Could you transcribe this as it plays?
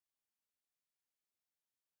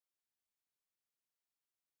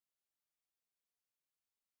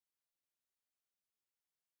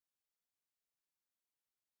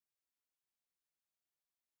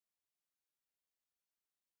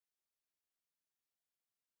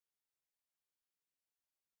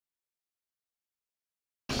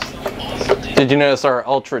Did you notice our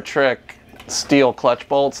ultra trick steel clutch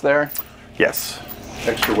bolts there? Yes.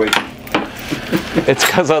 Extra weight. It's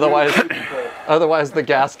because otherwise the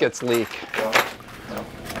gaskets leak.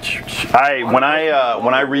 When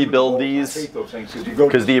I rebuild these,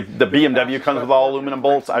 because the BMW comes with all aluminum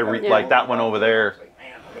bolts, like that one over there,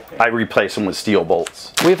 I replace them with steel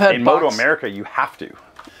bolts. We've had in Moto America, you have to.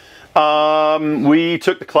 We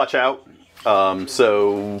took the clutch out.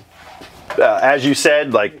 As you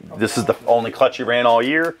said, like this is the only clutch you ran all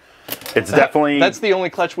year. It's definitely that's the only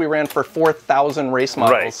clutch we ran for 4,000 race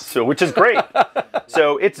models. Right. So which is great.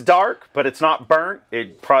 So it's dark, but it's not burnt.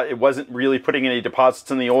 It wasn't really putting any deposits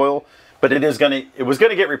in the oil, but it was gonna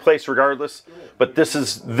get replaced regardless. But this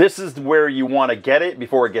is where you want to get it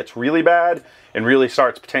before it gets really bad and really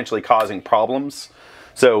starts potentially causing problems.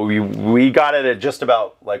 So we got it at just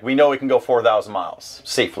about, like, we know we can go 4,000 miles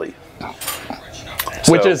safely.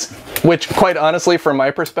 Which quite honestly, from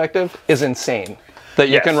my perspective, is insane. That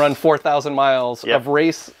you can run 4,000 miles of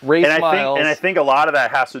race miles. And I think a lot of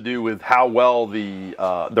that has to do with how well the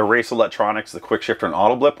race electronics, the quick shifter and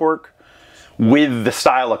auto blip work with the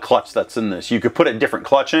style of clutch that's in this. You could put a different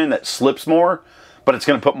clutch in that slips more, but it's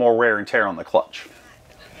going to put more wear and tear on the clutch.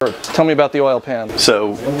 Tell me about the oil pan.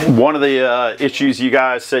 So one of the issues you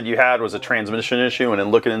guys said you had was a transmission issue, and then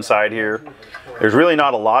looking inside here, there's really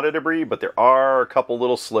not a lot of debris, but there are a couple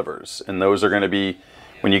little slivers, and those are going to be,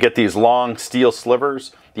 when you get these long steel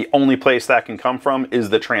slivers, the only place that can come from is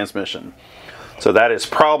the transmission. So that is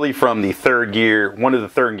probably from the third gear, one of the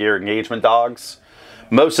third gear engagement dogs.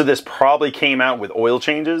 Most of this probably came out with oil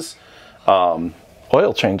changes.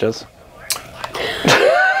 Oil changes?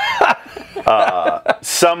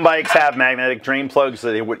 Some bikes have magnetic drain plugs,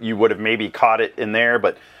 so you would have maybe caught it in there,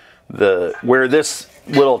 but where this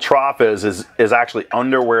little trough is actually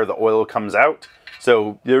under where the oil comes out.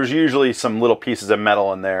 So there's usually some little pieces of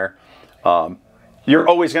metal in there. You're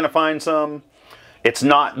always going to find some. It's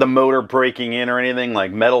not the motor breaking in or anything.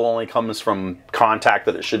 Like, metal only comes from contact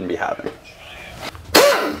that it shouldn't be having.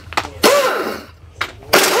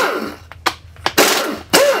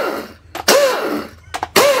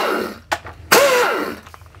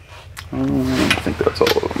 I think that's all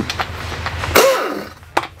of them.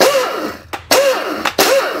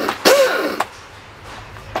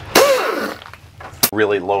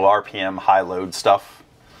 Really low RPM, high load stuff.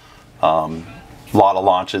 A lot of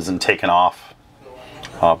launches and taking off.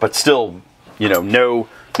 But still, you know, no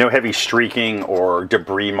heavy streaking or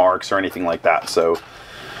debris marks or anything like that. So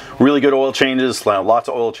really good oil changes, lots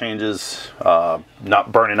of oil changes.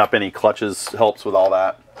 Not burning up any clutches helps with all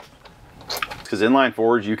that. Because inline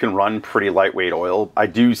fours, you can run pretty lightweight oil. I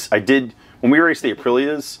did when we raced the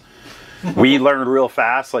Aprilias, we learned real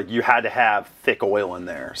fast, like, you had to have thick oil in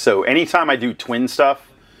there. So anytime I do twin stuff,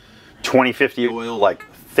 2050 oil, like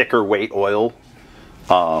thicker weight oil,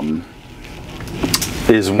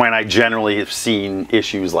 is when I generally have seen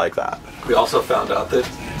issues like that. We also found out that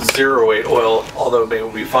zero weight oil, although maybe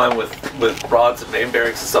will be fine with rods and main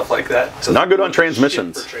bearings and stuff like that. So not good on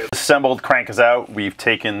transmissions. Assembled crank is out. We've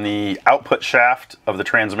taken the output shaft of the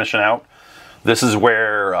transmission out. This is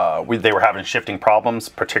where they were having shifting problems,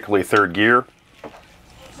 particularly third gear.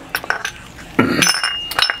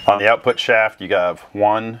 On the output shaft, you have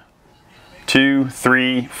 1, 2,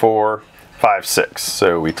 3, 4, 5, 6.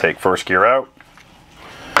 So we take first gear out,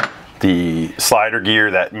 the slider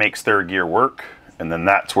gear that makes third gear work, and then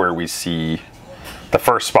that's where we see the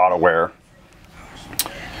first spot of wear.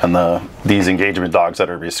 And these engagement dogs that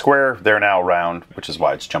are square, they're now round, which is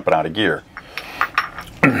why it's jumping out of gear.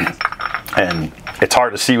 And it's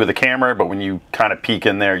hard to see with the camera, but when you kind of peek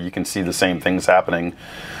in there, you can see the same things happening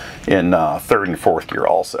in third and fourth gear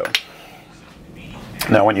also.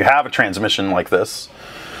 Now, when you have a transmission like this,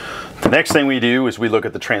 the next thing we do is we look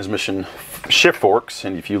at the transmission shift forks,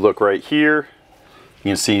 and if you look right here,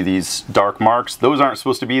 you can see these dark marks. Those aren't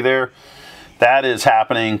supposed to be there. That is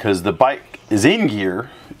happening because the bike is in gear,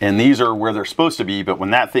 and these are where they're supposed to be, but when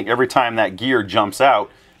that thing, every time that gear jumps out,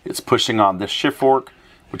 it's pushing on this shift fork,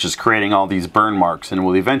 which is creating all these burn marks, and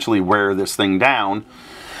will eventually wear this thing down.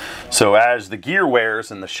 So as the gear wears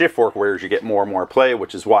and the shift fork wears, you get more and more play,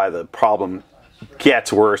 which is why the problem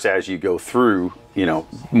gets worse as you go through. You know,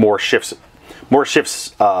 more shifts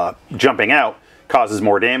jumping out causes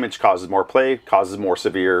more damage, causes more play, causes more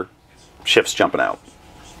severe shifts jumping out.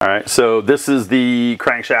 All right, so this is the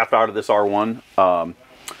crankshaft out of this R1,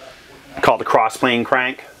 called the Crossplane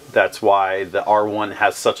crank. That's why the R1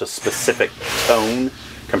 has such a specific tone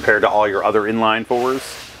compared to all your other inline fours.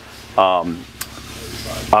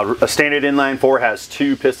 A standard inline four has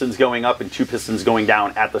 2 pistons going up and 2 pistons going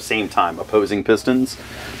down at the same time, opposing pistons,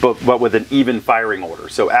 but with an even firing order.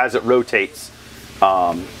 So as it rotates,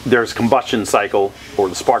 there's a combustion cycle, or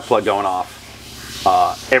the spark plug going off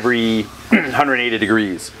every 180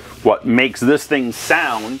 degrees. What makes this thing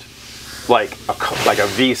sound like a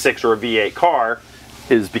V6 or a V8 car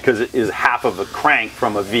is because it is half of a crank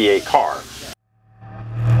from a V8 car.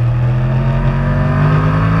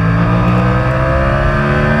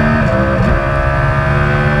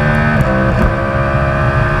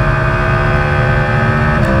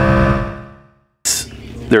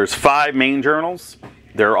 There's 5 main journals.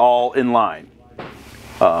 They're all in line,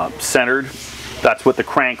 centered. That's what the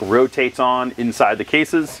crank rotates on inside the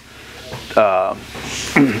cases.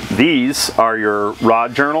 These are your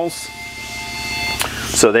rod journals.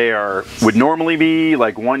 So they would normally be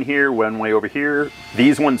like one here, one way over here.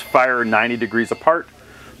 These ones fire 90 degrees apart.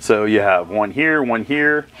 So you have one here,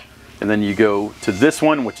 and then you go to this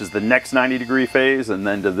one, which is the next 90-degree phase, and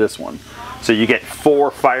then to this one. So you get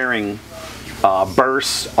 4 firing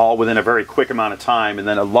bursts all within a very quick amount of time, and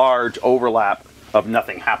then a large overlap of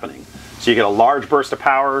nothing happening. So you get a large burst of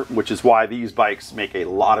power, which is why these bikes make a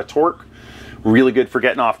lot of torque. Really good for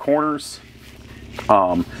getting off corners.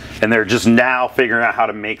 And they're just now figuring out how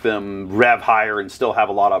to make them rev higher and still have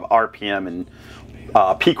a lot of RPM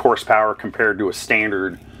and peak horsepower compared to a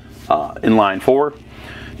standard inline 4.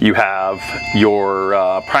 You have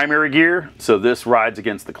your primary gear. So this rides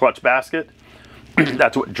against the clutch basket.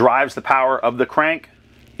 That's what drives the power of the crank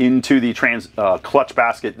into the clutch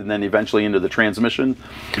basket and then eventually into the transmission.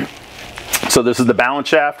 So this is the balance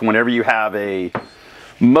shaft. Whenever you have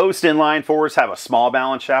most inline 4s have a small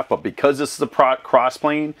balance shaft, but because this is a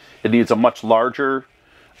crossplane, it needs a much larger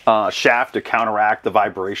shaft to counteract the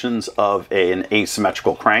vibrations of an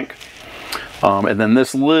asymmetrical crank. And then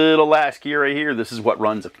this little last gear right here, this is what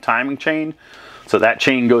runs a timing chain. So that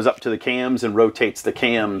chain goes up to the cams and rotates the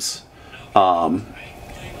cams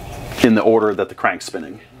in the order that the crank's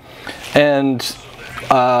spinning. And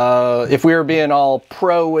if we were being all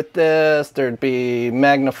pro with this, there'd be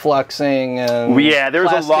magnafluxing and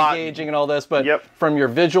there's a lot gauging and all this. But from your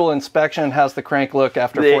visual inspection, how's the crank look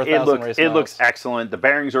after 4,000 race miles? It looks excellent. The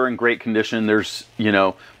bearings are in great condition. There's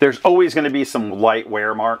always going to be some light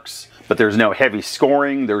wear marks, but there's no heavy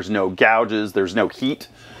scoring. There's no gouges. There's no heat,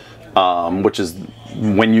 which is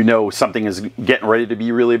when you know something is getting ready to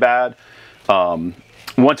be really bad.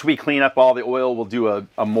 Once we clean up all the oil, we'll do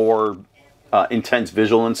a more intense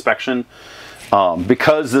visual inspection.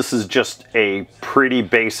 Because this is just a pretty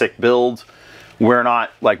basic build,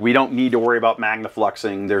 we don't need to worry about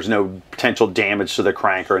magnafluxing. There's no potential damage to the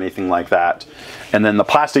crank or anything like that. And then the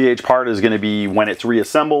plastic gauge part is going to be when it's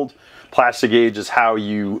reassembled. Plastic gauge is how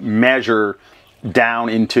you measure down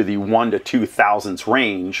into the 1 to 2 thousandths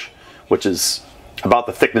range, which is about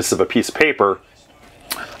the thickness of a piece of paper,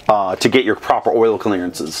 to get your proper oil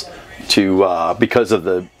clearances because of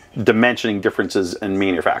the dimensioning differences in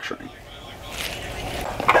manufacturing.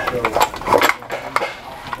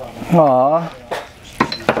 Aww.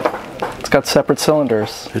 It's got separate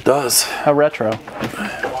cylinders. It does. How retro.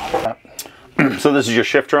 So this is your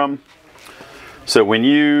shift drum. So when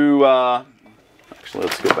you, actually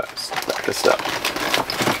let's go back a step.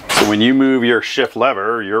 So when you move your shift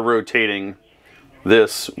lever, you're rotating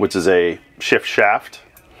this, which is a shift shaft.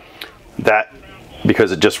 That,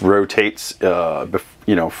 because it just rotates,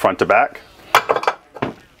 front to back.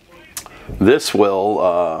 This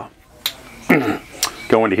will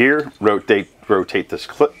go into here, rotate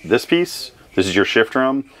this piece. This is your shift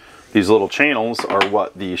drum. These little channels are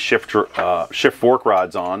what the shift fork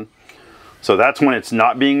rod's on. So that's when it's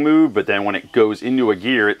not being moved, but then when it goes into a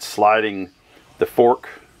gear, it's sliding the fork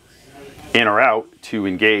in or out to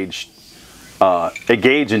engage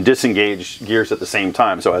and disengage gears at the same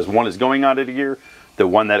time. So as one is going out of the gear, the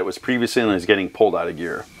one that it was previously in is getting pulled out of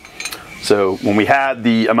gear. So when we had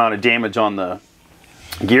the amount of damage on the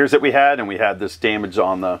gears that we had, and we had this damage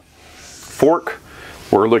on the fork,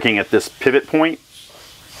 we're looking at this pivot point.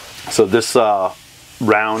 So this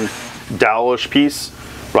round dowelish piece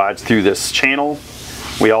rides through this channel.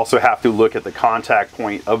 We also have to look at the contact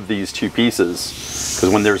point of these two pieces,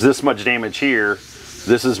 because when there's this much damage here,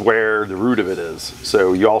 this is where the root of it is.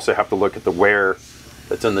 So you also have to look at the wear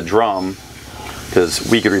that's in the drum, because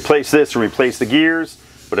we could replace this and replace the gears,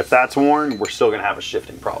 but if that's worn, we're still going to have a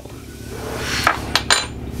shifting problem.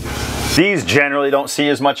 These generally don't see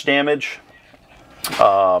as much damage,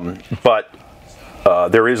 but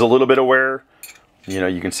there is a little bit of wear.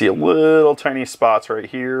 You can see a little tiny spots right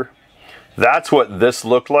here. That's what this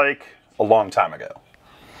looked like a long time ago.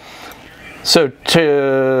 So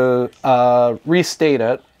to restate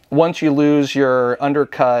it, once you lose your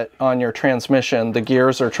undercut on your transmission, the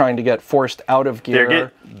gears are trying to get forced out of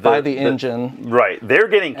gear by the engine. Right. They're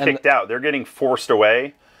getting kicked out. They're getting forced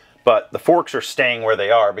away, but the forks are staying where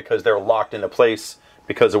they are because they're locked into place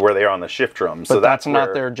because of where they are on the shift drum. So that's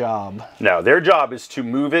not their job. No, their job is to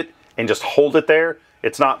move it and just hold it there.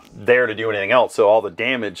 It's not there to do anything else. So all the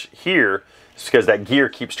damage here is because that gear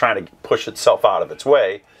keeps trying to push itself out of its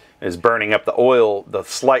way, is burning up the oil, the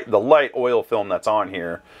light oil film that's on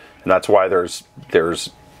here, and that's why there's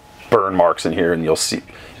burn marks in here, and you'll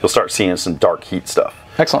start seeing some dark heat stuff.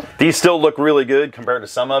 Excellent. These still look really good compared to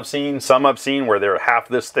some I've seen. Some I've seen where they're half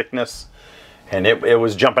this thickness, and it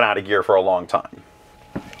was jumping out of gear for a long time.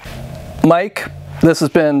 Mike, this has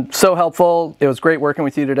been so helpful. It was great working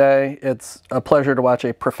with you today. It's a pleasure to watch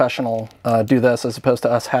a professional do this as opposed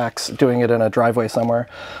to us hacks doing it in a driveway somewhere.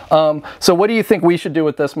 So what do you think we should do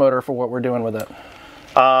with this motor for what we're doing with it?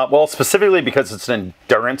 Well, specifically because it's an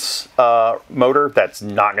endurance motor that's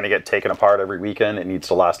not going to get taken apart every weekend. It needs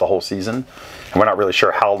to last a whole season. And we're not really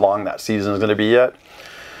sure how long that season is going to be yet.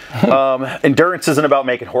 Endurance isn't about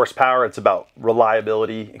making horsepower. It's about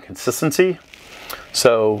reliability and consistency.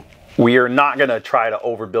 So we are not going to try to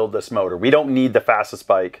overbuild this motor. We don't need the fastest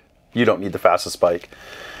bike. You don't need the fastest bike.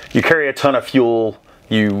 You carry a ton of fuel.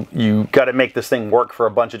 You got to make this thing work for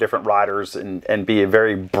a bunch of different riders and be a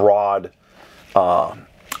very broad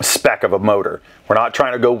spec of a motor. We're not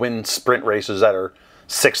trying to go win sprint races that are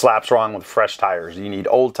 6 laps long with fresh tires. You need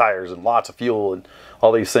old tires and lots of fuel and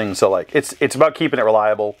all these things. So like it's about keeping it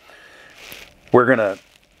reliable. We're gonna,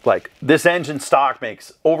 like, this engine stock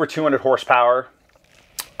makes over 200 horsepower.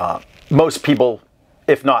 Most people,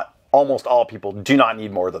 if not almost all people, do not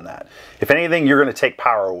need more than that. If anything, you're going to take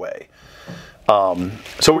power away.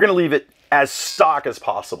 So we're going to leave it as stock as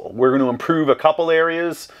possible. We're going to improve a couple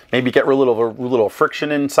areas, maybe get rid of a little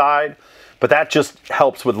friction inside, but that just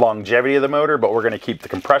helps with longevity of the motor. But we're going to keep the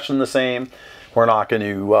compression the same. We're not going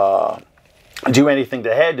to do anything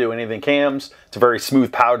to head, do anything cams. It's a very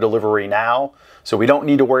smooth power delivery now, so we don't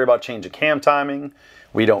need to worry about changing cam timing.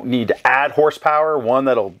 We don't need to add horsepower, one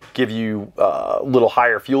that'll give you a little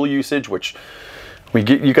higher fuel usage, which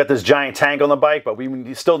you got this giant tank on the bike, but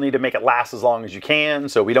we still need to make it last as long as you can,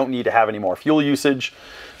 so we don't need to have any more fuel usage.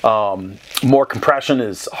 More compression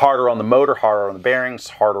is harder on the motor, harder on the bearings,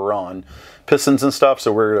 harder on pistons and stuff,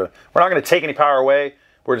 so we're not going to take any power away.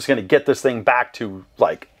 We're just going to get this thing back to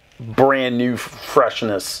like brand new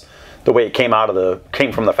freshness, the way it came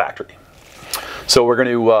from the factory. So we're going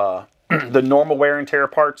to the normal wear and tear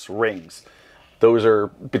parts, rings. Those are,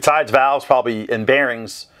 besides valves probably and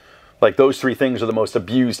bearings, like those 3 things are the most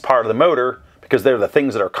abused part of the motor because they're the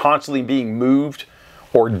things that are constantly being moved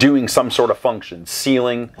or doing some sort of function.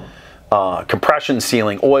 Sealing, compression,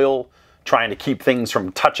 sealing oil, trying to keep things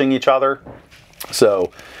from touching each other.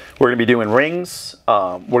 So we're going to be doing rings.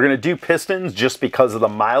 We're going to do pistons just because of the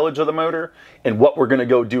mileage of the motor. And what we're going to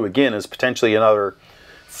go do again is potentially another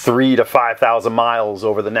 3,000 to 5,000 miles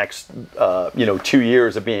over the next 2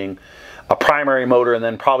 years of being a primary motor and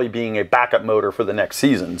then probably being a backup motor for the next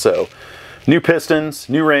season. So new pistons,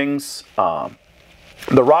 new rings.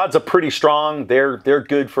 The rods are pretty strong. They're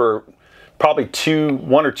good for probably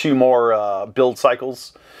 1 or 2 more build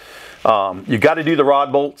cycles. You got to do the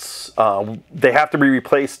rod bolts. They have to be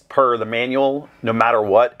replaced per the manual no matter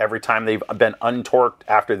what, every time they've been untorqued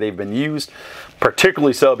after they've been used.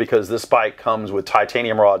 Particularly so because this bike comes with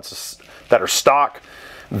titanium rods that are stock.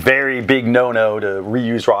 Very big no-no to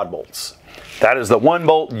reuse rod bolts. That is the one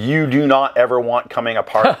bolt you do not ever want coming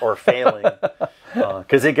apart or failing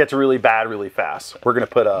because it gets really bad really fast. We're going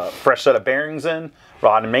to put a fresh set of bearings in,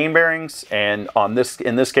 rod and main bearings, and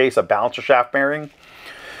in this case a balancer shaft bearing.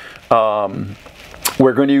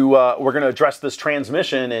 We're going to address this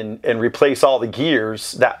transmission and replace all the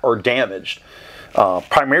gears that are damaged.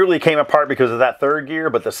 Primarily came apart because of that 3rd gear,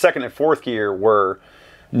 but the 2nd and 4th gear were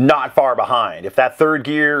not far behind. If that 3rd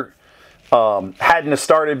gear hadn't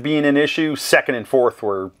started being an issue, 2nd and 4th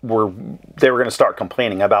were going to start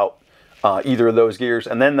complaining about either of those gears,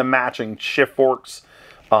 and then the matching shift forks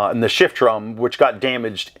and the shift drum, which got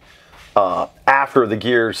damaged after the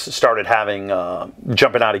gears started having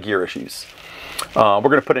jumping out of gear issues. We're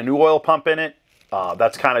going to put a new oil pump in it.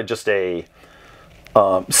 That's kind of just a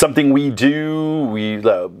something we do.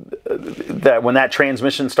 That when that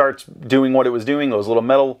transmission starts doing what it was doing, those little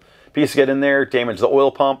metal pieces get in there, damage the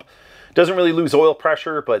oil pump. Doesn't really lose oil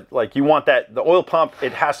pressure, but like you want that, the oil pump,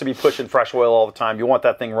 it has to be pushing fresh oil all the time. You want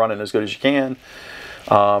that thing running as good as you can.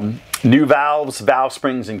 New valves, valve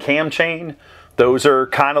springs, and cam chain. Those are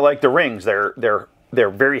kind of like the rings. They're They're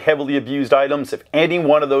very heavily abused items. If any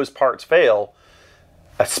one of those parts fail,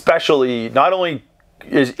 especially, not only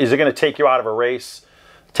is it going to take you out of a race,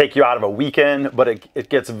 take you out of a weekend, but it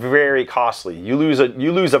gets very costly. You lose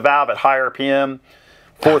a valve at high RPM,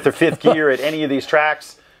 fourth or fifth gear at any of these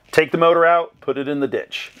tracks, take the motor out, put it in the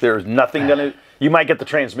ditch. There's nothing going to... You might get the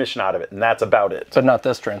transmission out of it, and that's about it. But not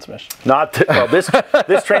this transmission. Well,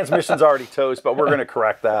 this transmission's already toast, but we're going to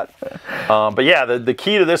correct that. But yeah, the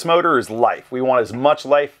key to this motor is life. We want as much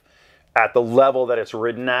life at the level that it's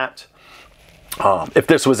ridden at. If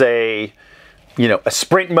this was a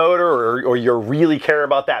sprint motor, or you really care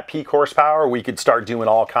about that peak horsepower, we could start doing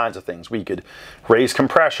all kinds of things. We could raise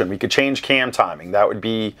compression. We could change cam timing. That would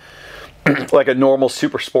be like a normal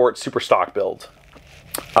super sport, super stock build.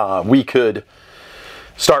 We could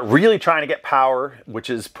start really trying to get power, which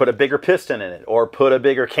is put a bigger piston in it, or put a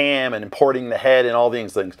bigger cam and importing the head and all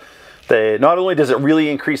these things. Not only does it really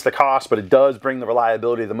increase the cost, but it does bring the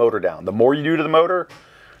reliability of the motor down. The more you do to the motor,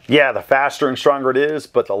 yeah, the faster and stronger it is,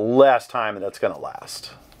 but the less time that's going to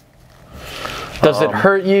last. Does it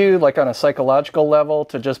hurt you, like on a psychological level,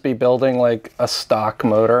 to just be building like a stock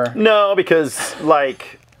motor? No, because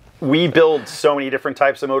like we build so many different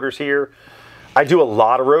types of motors here. I do a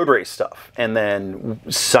lot of road race stuff, and then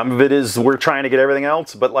some of it is we're trying to get everything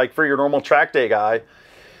else, but like for your normal track day guy,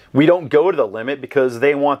 we don't go to the limit because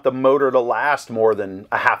they want the motor to last more than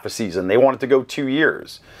a half a season. They want it to go 2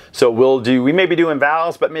 years. So we may be doing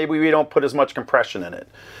valves, but maybe we don't put as much compression in it.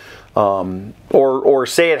 Or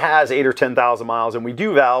say it has 8,000 or 10,000 miles and we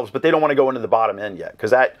do valves, but they don't want to go into the bottom end yet,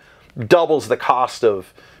 because that doubles the cost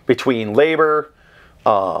of between labor,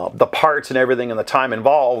 the parts and everything, and the time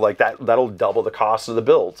involved. Like that'll double the cost of the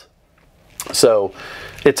build. So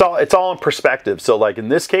it's all in perspective. So like in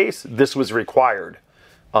this case, this was required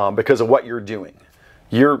because of what you're doing.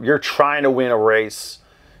 You're trying to win a race.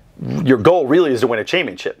 Your goal really is to win a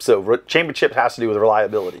championship. So championship has to do with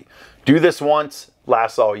reliability. Do this once,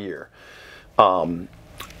 lasts all year.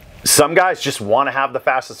 Some guys just want to have the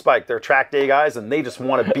fastest bike. They're track day guys, and they just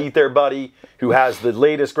want to beat their buddy who has the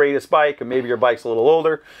latest, greatest bike, and maybe your bike's a little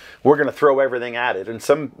older. We're going to throw everything at it. And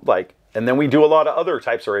then we do a lot of other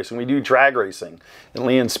types of racing. We do drag racing and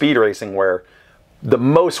land speed racing, where the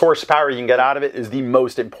most horsepower you can get out of it is the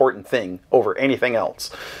most important thing over anything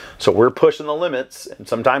else. So we're pushing the limits, and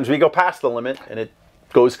sometimes we go past the limit and it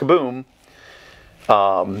goes kaboom.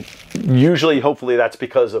 Usually, hopefully, that's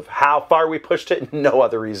because of how far we pushed it, and no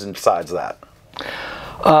other reason besides that.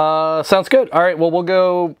 Sounds good. All right, well, we'll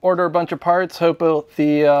go order a bunch of parts. Hope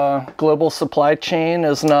the global supply chain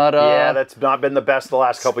is not... yeah, that's not been the best the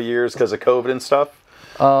last couple of years because of COVID and stuff.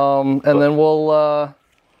 And then we'll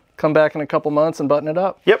come back in a couple months and button it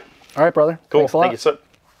up. Yep. All right, brother. Cool. Thanks a lot. Thank you, sir.